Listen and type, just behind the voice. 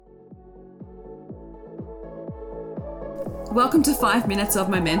Welcome to 5 Minutes of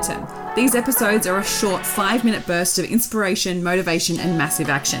Momentum. These episodes are a short 5-minute burst of inspiration, motivation, and massive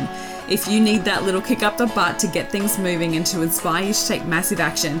action. If you need that little kick up the butt to get things moving and to inspire you to take massive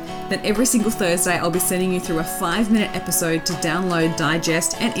action, then every single Thursday I'll be sending you through a 5-minute episode to download,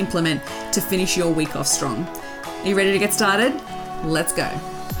 digest, and implement to finish your week off strong. Are you ready to get started? Let's go.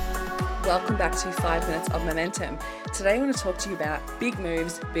 Welcome back to 5 Minutes of Momentum. Today I want to talk to you about big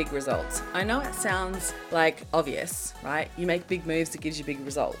moves, big results. I know it sounds like obvious, right? You make big moves, it gives you big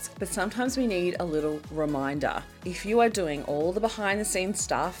results. But sometimes we need a little reminder. If you are doing all the behind the scenes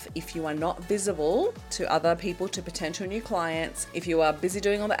stuff, if you are not visible to other people, to potential new clients, if you are busy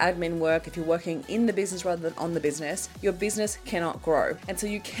doing all the admin work, if you're working in the business rather than on the business, your business cannot grow. And so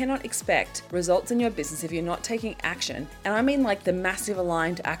you cannot expect results in your business if you're not taking action. And I mean like the massive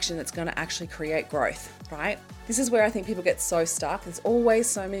aligned action that's going to actually create growth, right? This is where I think people get so stuck. There's always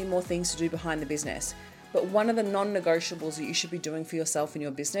so many more things to do behind the business. But one of the non-negotiables that you should be doing for yourself in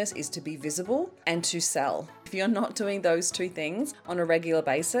your business is to be visible and to sell. If you're not doing those two things on a regular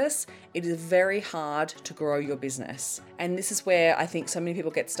basis, it is very hard to grow your business. And this is where I think so many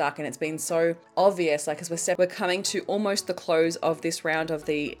people get stuck, and it's been so obvious, like as we're coming to almost the close of this round of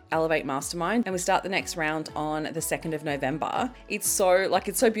the Elevate Mastermind, and we start the next round on the 2nd of November. It's so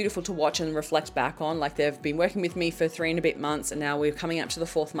beautiful to watch and reflect back on. Like, they've been working with me for 3 and a bit months, and now we're coming up to the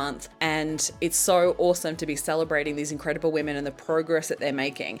 4th month, and it's so awesome to be celebrating these incredible women and the progress that they're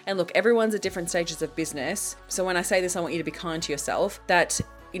making. And look, everyone's at different stages of business. So when I say this, I want you to be kind to yourself, that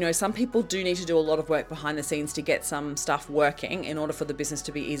some people do need to do a lot of work behind the scenes to get some stuff working in order for the business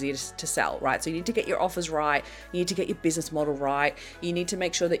to be easier to sell, right? So you need to get your offers right. You need to get your business model right. You need to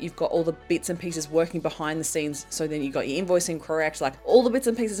make sure that you've got all the bits and pieces working behind the scenes. So then you've got your invoicing correct. Like, all the bits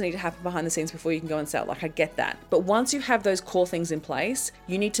and pieces need to happen behind the scenes before you can go and sell. Like, I get that. But once you have those core things in place,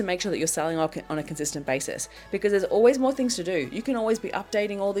 you need to make sure that you're selling on a consistent basis, because there's always more things to do. You can always be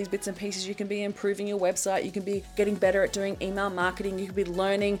updating all these bits and pieces. You can be improving your website. You can be getting better at doing email marketing. You could be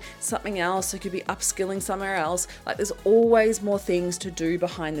learning something else. You could be upskilling somewhere else. Like, there's always more things to do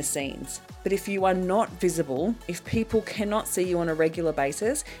behind the scenes. But if you are not visible, if people cannot see you on a regular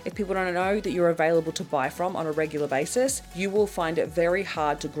basis, if people don't know that you're available to buy from on a regular basis, you will find it very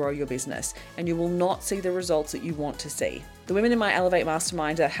hard to grow your business, and you will not see the results that you want to see. The women in my Elevate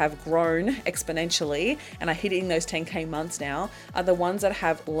Mastermind that have grown exponentially and are hitting those 10K months now are the ones that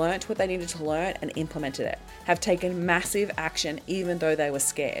have learnt what they needed to learn and implemented it, have taken massive action even though they were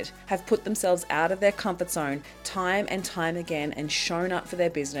scared, have put themselves out of their comfort zone time and time again and shown up for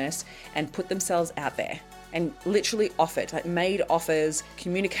their business and put themselves out there and literally offered, like made offers,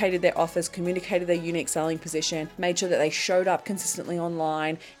 communicated their unique selling position, made sure that they showed up consistently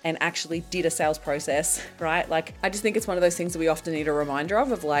online and actually did a sales process, right? Like, I just think it's one of those things that we often need a reminder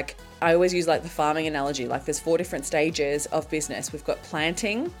of like, I always use like the farming analogy. Like, there's 4 different stages of business. We've got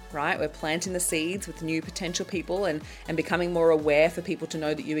planting, right? We're planting the seeds with new potential people and becoming more aware for people to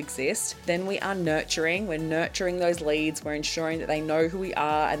know that you exist. Then we are nurturing. We're nurturing those leads. We're ensuring that they know who we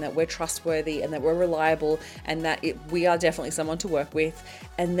are and that we're trustworthy and that we're reliable and that we are definitely someone to work with.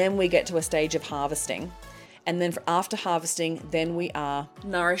 And then we get to a stage of harvesting. And then after harvesting, then we are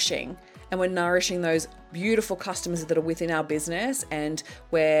nourishing. And we're nourishing those beautiful customers that are within our business, and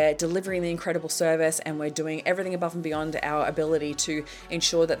we're delivering the incredible service, and we're doing everything above and beyond our ability to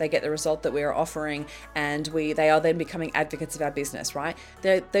ensure that they get the result that we are offering, and they are then becoming advocates of our business, right?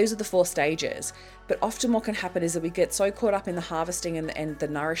 Those are the 4 stages. But often what can happen is that we get so caught up in the harvesting and the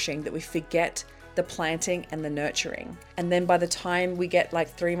nourishing that we forget the planting and the nurturing. And then by the time we get like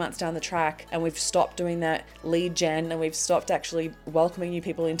 3 months down the track and we've stopped doing that lead gen and we've stopped actually welcoming new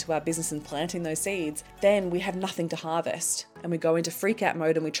people into our business and planting those seeds, then we have nothing to harvest. And we go into freak out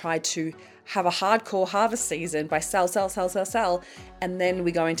mode and we try to have a hardcore harvest season by sell. And then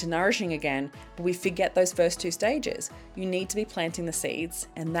we go into nourishing again, but we forget those first 2 stages. You need to be planting the seeds,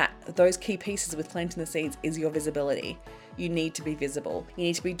 and those key pieces with planting the seeds is your visibility. You need to be visible. You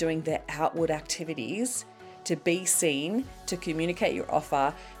need to be doing the outward activities to be seen, to communicate your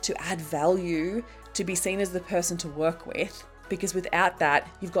offer, to add value, to be seen as the person to work with, because without that,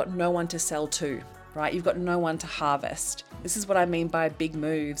 you've got no one to sell to, right? You've got no one to harvest. This is what I mean by big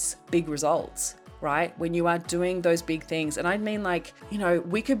moves, big results, right? When you are doing those big things. And I mean, like,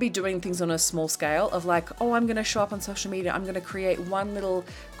 we could be doing things on a small scale of like, oh, I'm going to show up on social media. I'm going to create one little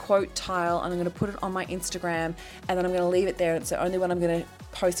quote tile and I'm going to put it on my Instagram, and then I'm going to leave it there. And it's the only one I'm going to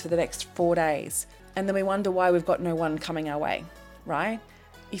post for the next 4 days. And then we wonder why we've got no one coming our way, right?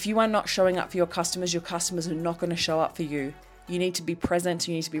 If you are not showing up for your customers are not going to show up for you. You need to be present.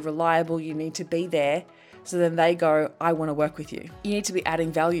 You need to be reliable. You need to be there. So then they go, I want to work with you. You need to be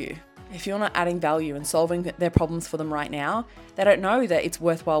adding value. If you're not adding value and solving their problems for them right now, they don't know that it's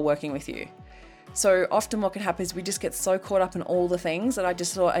worthwhile working with you. So often what can happen is we just get so caught up in all the things that I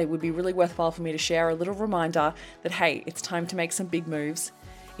just thought it would be really worthwhile for me to share a little reminder that, hey, it's time to make some big moves.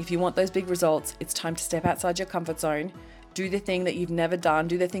 If you want those big results, it's time to step outside your comfort zone. Do the thing that you've never done.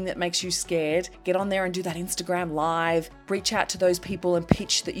 Do the thing that makes you scared. Get on there and do that Instagram live. Reach out to those people and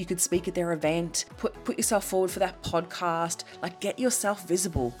pitch that you could speak at their event. Put yourself forward for that podcast. Like, get yourself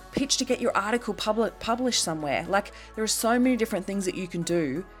visible. Pitch to get your article published somewhere. Like, there are so many different things that you can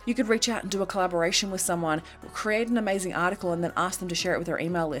do. You could reach out and do a collaboration with someone, create an amazing article and then ask them to share it with their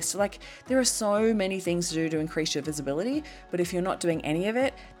email list. Like, there are so many things to do to increase your visibility, but if you're not doing any of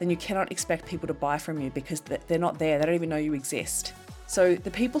it, then you cannot expect people to buy from you because they're not there. They don't even know you exist. So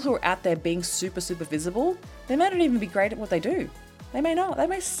the people who are out there being super visible, they may not even be great at what they do. They may not. They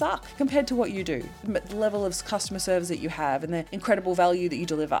may suck compared to what you do, the level of customer service that you have and the incredible value that you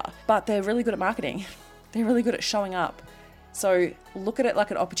deliver. But they're really good at marketing. They're really good at showing up. So look at it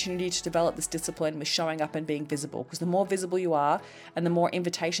like an opportunity to develop this discipline with showing up and being visible, because the more visible you are and the more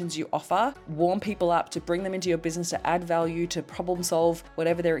invitations you offer, warm people up to bring them into your business, to add value, to problem solve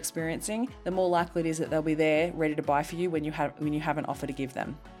whatever they're experiencing, the more likely it is that they'll be there ready to buy for you when you have an offer to give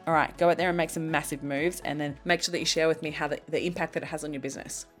them. All right, go out there and make some massive moves, and then make sure that you share with me how the impact that it has on your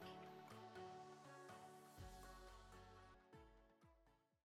business.